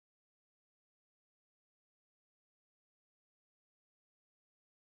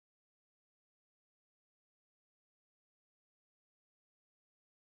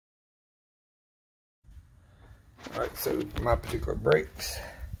Alright, so my particular brakes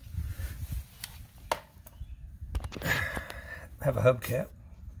have a hubcap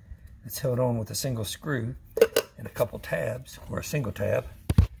that's held on with a single screw and a couple tabs, or a single tab.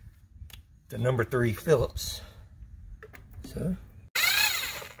 The number 3 Phillips. So,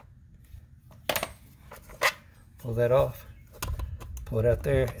 pull that off, pull it out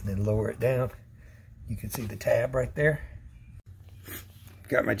there, and then lower it down. You can see the tab right there.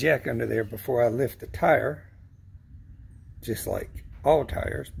 Got my jack under there before I lift the tire. Just like all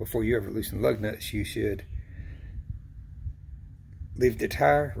tires, before you ever loosen lug nuts, you should leave the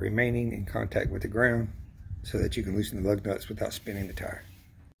tire remaining in contact with the ground so that you can loosen the lug nuts without spinning the tire.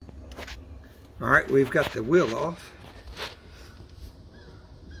 Alright, we've got the wheel off.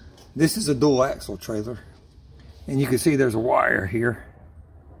 This is a dual axle trailer, and you can see there's a wire here.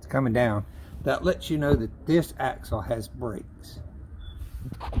 It's coming down. That lets you know that this axle has brakes.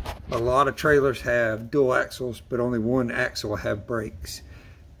 A lot of trailers have dual axles, but only one axle will have brakes.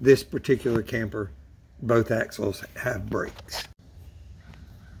 This particular camper, both axles have brakes.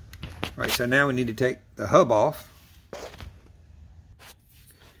 All right, so now we need to take the hub off.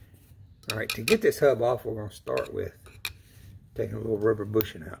 All right, to get this hub off, we're going to start with taking a little rubber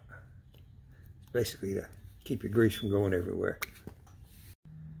bushing out. It's basically to keep your grease from going everywhere.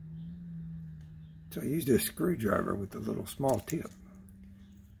 So I used a screwdriver with a little small tip.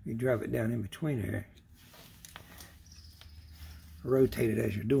 You drive it down in between there. Rotate it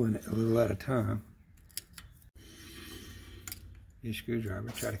as you're doing it, a little at a time. Your screwdriver,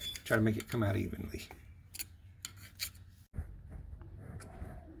 try to make it come out evenly.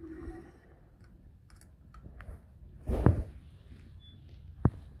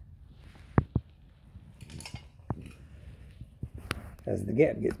 As the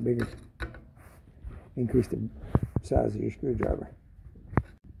gap gets bigger, increase the size of your screwdriver.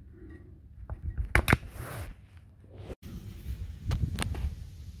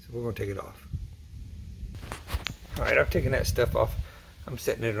 So we're going to take it off. Alright, I've taken that stuff off. I'm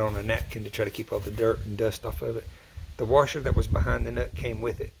setting it on a napkin to try to keep all the dirt and dust off of it. The washer that was behind the nut came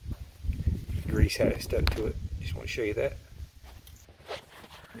with it. Grease had it stuck to it. Just want to show you that.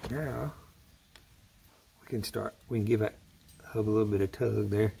 Right now, we can give that hub a little bit of tug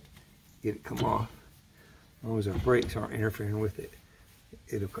there, get it come off. As long as our brakes aren't interfering with it,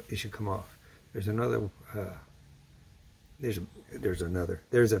 it should come off. There's another, there's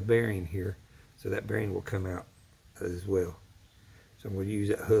a bearing here, so that bearing will come out as well. So I'm going to use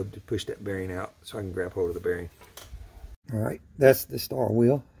that hub to push that bearing out so I can grab hold of the bearing. All right, that's the star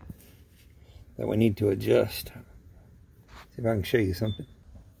wheel that we need to adjust. See if I can show you something.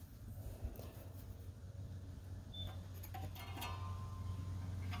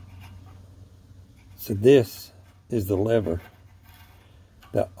 So this is the lever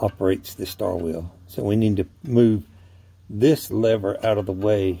that operates the star wheel. So we need to move this lever out of the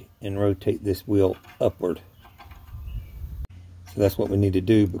way and rotate this wheel upward. So that's what we need to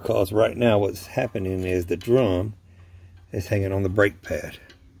do, because right now what's happening is the drum is hanging on the brake pad.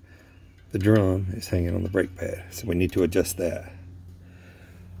 The drum is hanging on the brake pad. So we need to adjust that.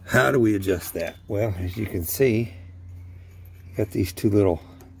 How do we adjust that? Well, as you can see, you got these two little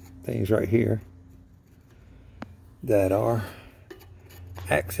things right here that are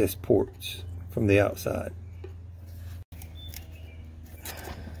access ports from the outside.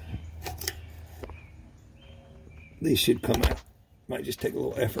 These should come out. Might just take a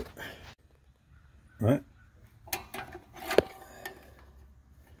little effort. Right?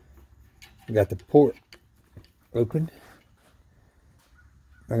 I got the port open.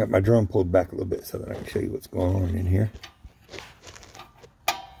 I got my drum pulled back a little bit so that I can show you what's going on in here.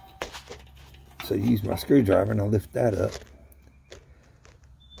 So I use my screwdriver and I'll lift that up.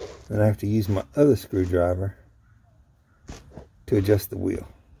 Then I have to use my other screwdriver to adjust the wheel.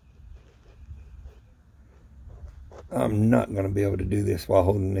 I'm not going to be able to do this while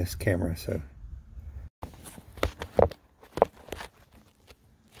holding this camera, so.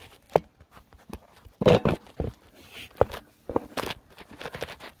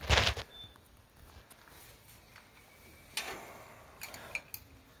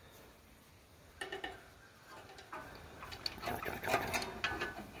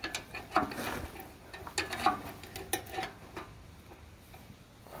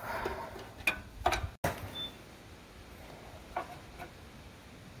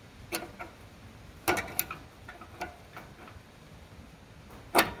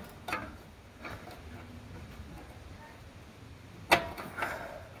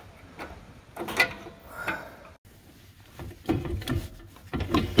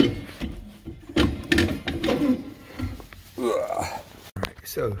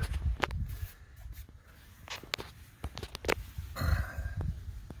 So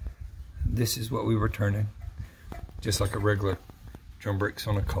this is what we were turning, just like a regular drum brakes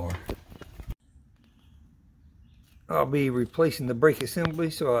on a car. I'll be replacing the brake assembly,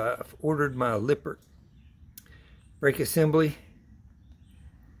 so I've ordered my Lippert brake assembly.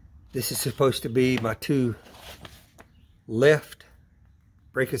 This is supposed to be my 2 left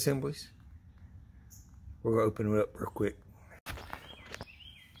brake assemblies. We'll open it up real quick.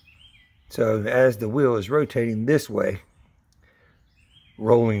 So as the wheel is rotating this way,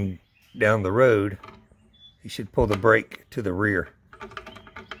 rolling down the road, you should pull the brake to the rear.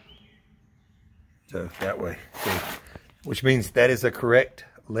 So that way, see? Which means that is a correct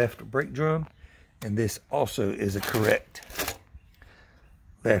left brake drum, and this also is a correct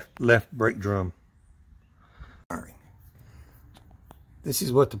left brake drum. This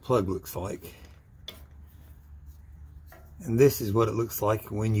is what the plug looks like. And this is what it looks like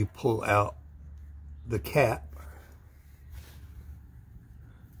when you pull out the cap,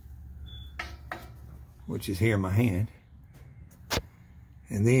 which is here in my hand.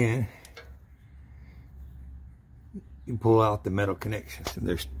 And then you pull out the metal connections, and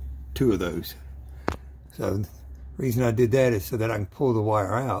there's 2 of those. So the reason I did that is so that I can pull the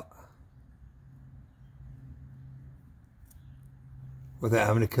wire out without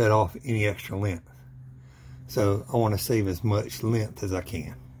having to cut off any extra length. So I want to save as much length as I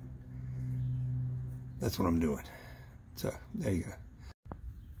can. That's what I'm doing. So there you go.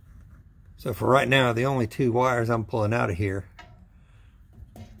 So for right now, the only 2 wires I'm pulling out of here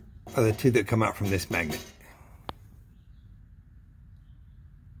are the 2 that come out from this magnet.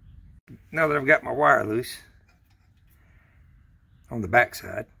 Now that I've got my wire loose on the back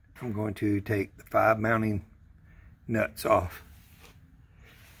side, I'm going to take the 5 mounting nuts off.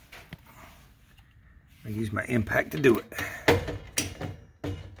 I use my impact to do it.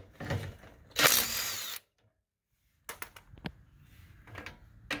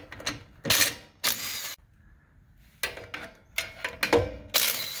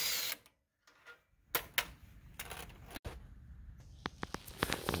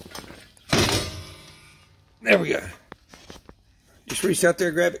 There we go. Just reach out there,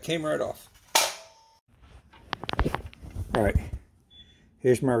 grab it, came right off. All right,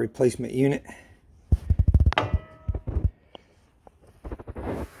 here's my replacement unit. I'll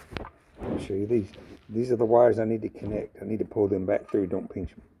show you these. These are the wires I need to connect. I need to pull them back through, don't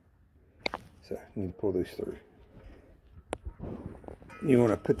pinch them. So I need to pull those through. You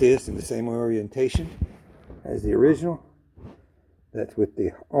want to put this in the same orientation as the original. That's with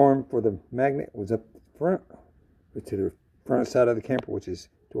the arm for the magnet was up front, to the front side of the camper, which is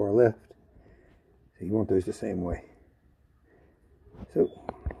to our left. So you want those the same way. So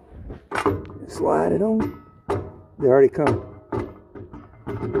slide it on. They already come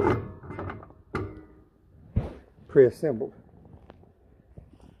pre-assembled,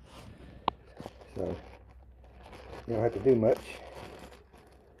 so you don't have to do much.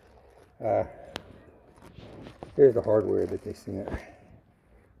 Here's the hardware that they sent.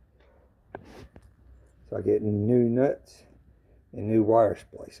 So I get new nuts and new wire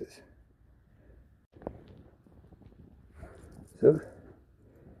splices. So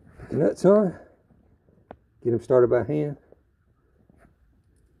put the nuts on, get them started by hand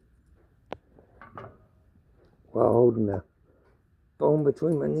while holding the bone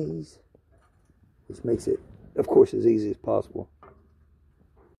between my knees, which makes it, of course, as easy as possible.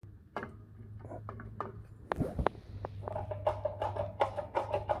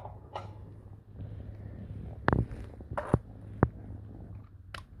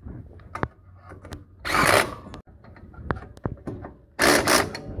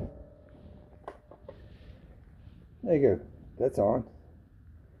 There you go, that's on.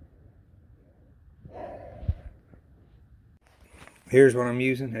 Here's what I'm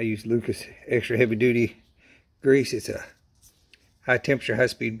using. I use Lucas extra heavy duty grease. It's a high temperature, high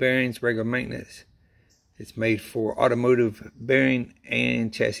speed bearings, regular maintenance. It's made for automotive bearing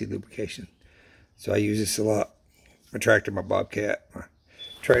and chassis lubrication. So I use this a lot. My tractor, my Bobcat, my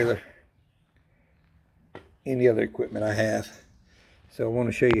trailer, any other equipment I have. So I want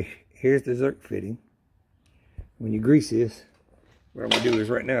to show you, here's the Zerk fitting. When you grease this, what I'm going to do is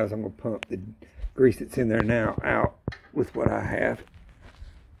right now is I'm going to pump the grease that's in there now out with what I have.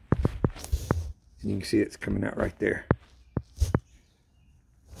 And you can see it's coming out right there.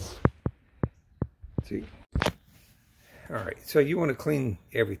 See? Alright, so you want to clean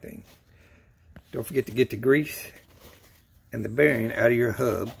everything. Don't forget to get the grease and the bearing out of your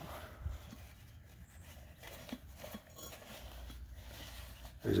hub.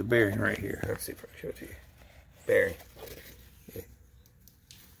 There's a bearing right here. Let's see if I can show it to you. Bearing. Yeah.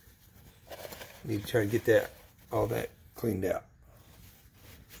 Need to try to get that, all that cleaned out.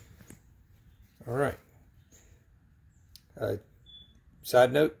 All right.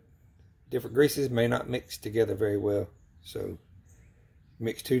 Side note, different greases may not mix together very well. So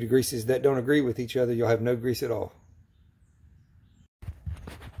mix two greases that don't agree with each other, you'll have no grease at all.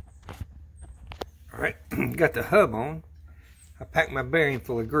 All right, got the hub on. I packed my bearing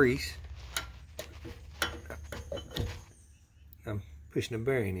full of grease. I'm pushing the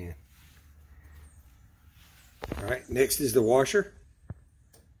bearing in. All right, next is the washer.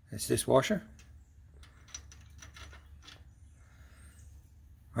 That's this washer.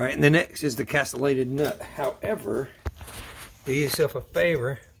 All right, and the next is the castellated nut. However, do yourself a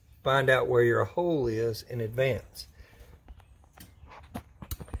favor, find out where your hole is in advance.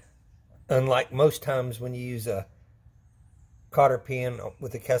 Unlike most times when you use a cotter pin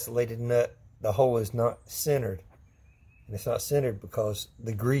with a castellated nut, the hole is not centered. And it's not centered because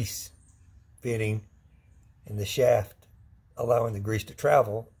the grease fitting in the shaft, allowing the grease to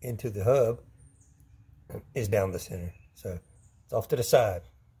travel into the hub, is down the center. So it's off to the side.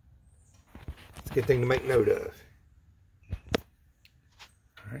 It's a good thing to make note of.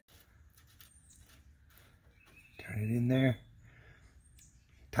 All right. Turn it in there.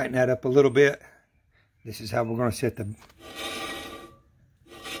 Tighten that up a little bit. This is how we're going to set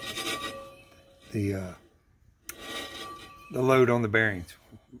the load on the bearings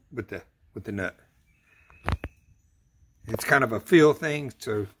with the nut. It's kind of a feel thing,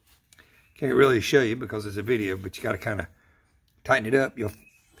 so can't really show you because it's a video, but you got to kind of tighten it up. You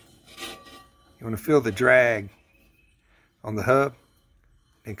want to feel the drag on the hub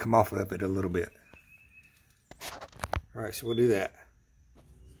and come off of it a little bit. All right, so we'll do that.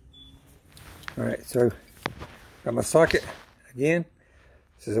 All right, so got my socket again.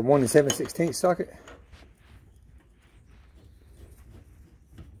 This is a 1 7/16 socket.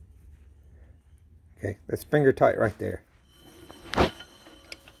 Okay, that's finger tight right there.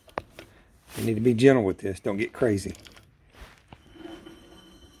 You need to be gentle with this. Don't get crazy.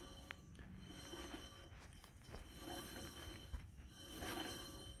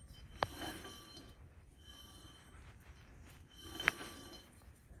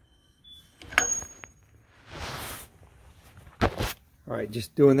 All right,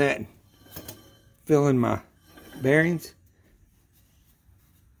 just doing that and filling my bearings.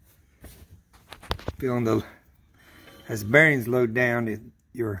 As the bearings load down,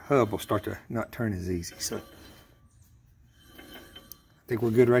 your hub will start to not turn as easy. So I think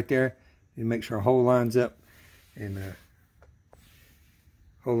we're good right there. And make sure our hole lines up, and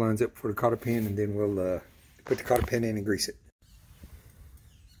hole lines up for the cotter pin, and then we'll put the cotter pin in and grease it.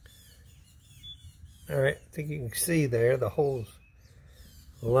 All right, I think you can see there the holes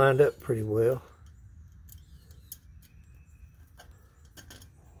lined up pretty well.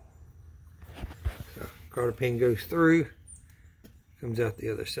 So cotter pin goes through, comes out the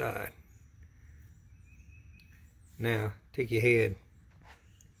other side. Now take your head,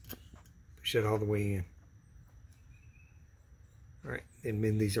 push it all the way in. All right, then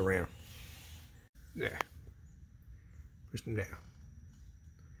bend these around. There. Push them down.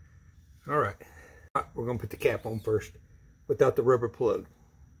 All right. We're going to put the cap on first without the rubber plug.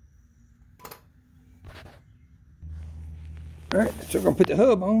 All right, so we're going to put the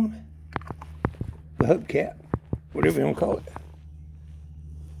hub on. The hub cap, whatever you want to call it.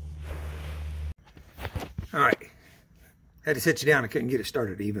 All right. Had to set you down. I couldn't get it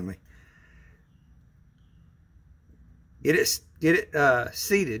started evenly. Get it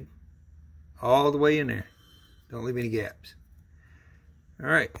seated all the way in there. Don't leave any gaps. All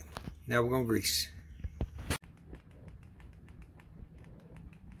right. Now we're going to grease.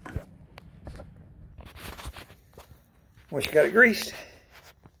 Once you got it greased,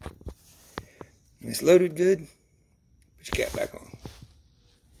 and it's loaded good, put your cap back on.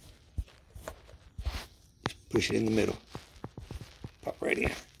 Just push it in the middle. Pop right in.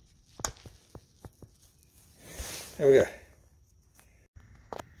 There we go.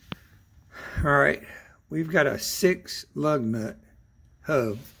 All right, we've got a 6 lug nut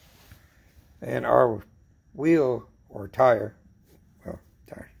hub, and our wheel or tire, well,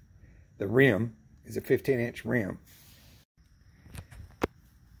 tire, the rim is a 15-inch rim.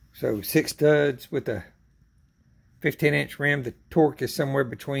 So 6 studs with a 15-inch rim. The torque is somewhere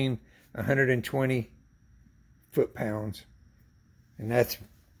between 120 foot-pounds. And that's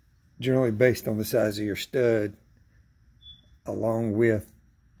generally based on the size of your stud, along with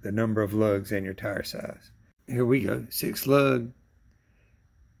the number of lugs and your tire size. Here we go, 6 lug.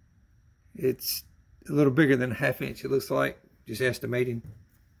 It's a little bigger than a 1/2 inch, it looks like. Just estimating.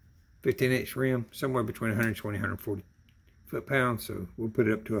 15-inch rim, somewhere between 120 and 140 foot-pounds, so we'll put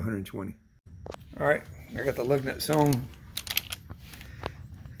it up to 120. All right, I got the lug nuts on.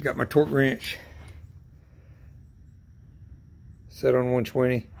 Got my torque wrench Set on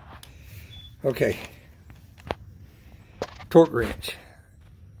 120. Okay. Torque wrench.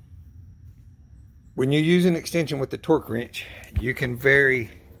 When you use an extension with the torque wrench, you can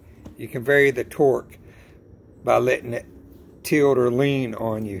vary the torque by letting it tilt or lean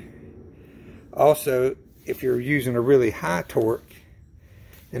on you. Also, if you're using a really high torque,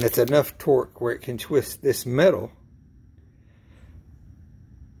 and it's enough torque where it can twist this metal,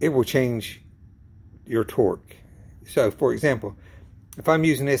 it will change your torque. So, for example, if I'm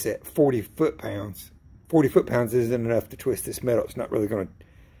using this at 40 foot-pounds, 40 foot-pounds isn't enough to twist this metal. It's not really going to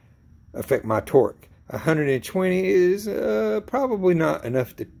affect my torque. 120 is probably not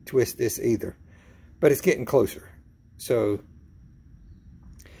enough to twist this either, but it's getting closer. So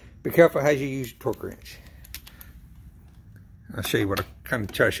be careful how you use your torque wrench. I'll show you try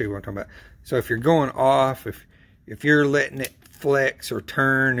to show you what I'm talking about. So if you're going off, if you're letting it flex or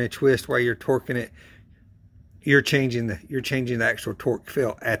turn and twist while you're torquing it, you're changing the actual torque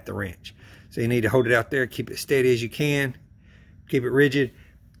field at the wrench. So you need to hold it out there, keep it steady as you can, keep it rigid.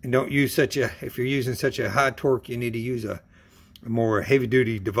 And don't use if you're using such a high torque, you need to use a more heavy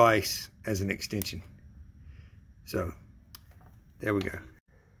duty device as an extension. So, there we go.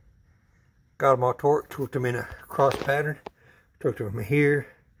 Got them all torqued them in a cross pattern. Torqued them from here,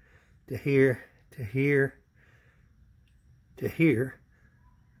 to here, to here, to here,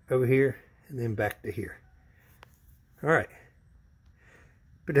 over here, and then back to here. Alright.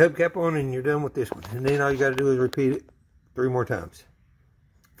 Put the hubcap on and you're done with this one. And then all you got to do is repeat it 3 more times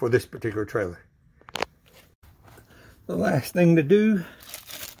for this particular trailer. The last thing to do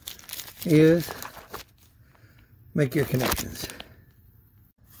is make your connections.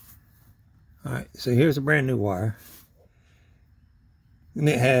 Alright, so here's a brand new wire. And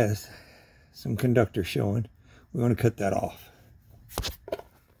it has some conductor showing. We want to cut that off.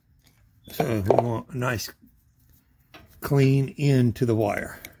 So we want a nice clean end to the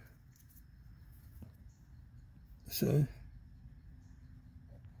wire. So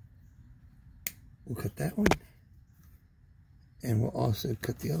we'll cut that one, and we'll also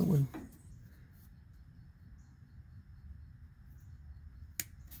cut the other one.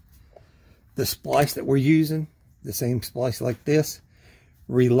 The splice that we're using, the same splice like this,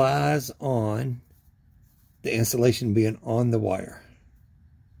 relies on the insulation being on the wire.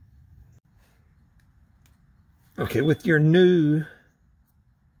 Okay, with your new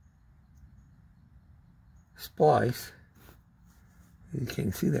splice, you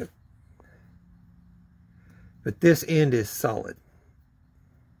can't see that, but this end is solid.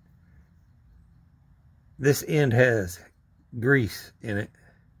 This end has grease in it,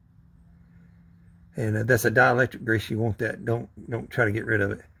 and that's a dielectric grease. You want that. Don't try to get rid of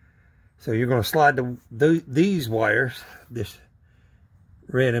it. So you're going to slide these wires, this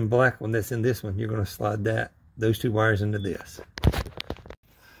red and black one that's in this one. You're going to slide those 2 wires into this.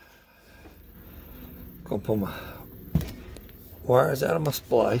 Gonna pull my wires out of my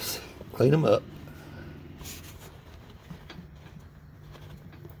splice, clean them up.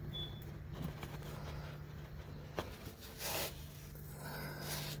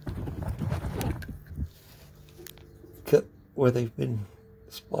 Cut where they've been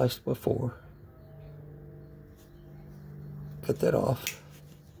spliced before. Cut that off.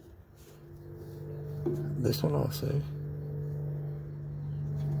 This one also.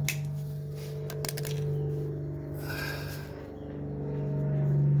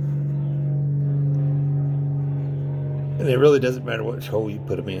 And it really doesn't matter which hole you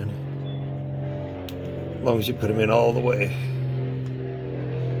put them in, as long as you put them in all the way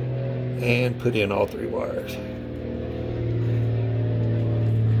and put in all 3 wires.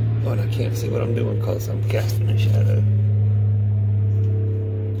 Oh, and I can't see what I'm doing because I'm casting a shadow.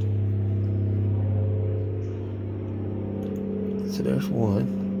 So there's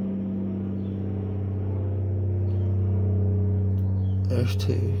one. There's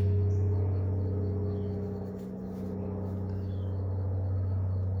 2.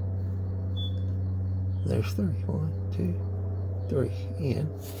 There's 3. 1, 2, 3. And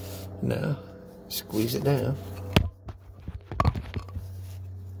now squeeze it down.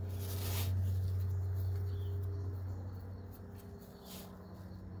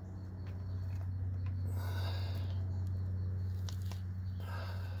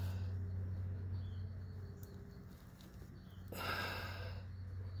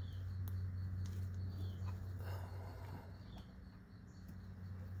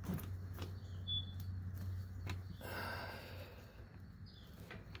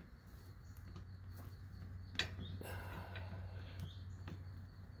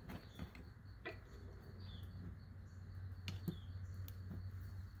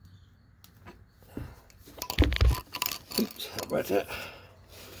 Oops. about that.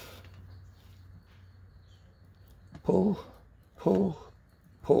 Pull, pull,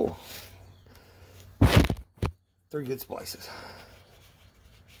 pull. 3 good splices.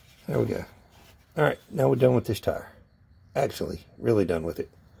 There we go. All right, now we're done with this tire. Actually, really done with it.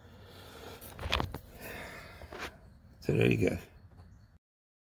 So there you go.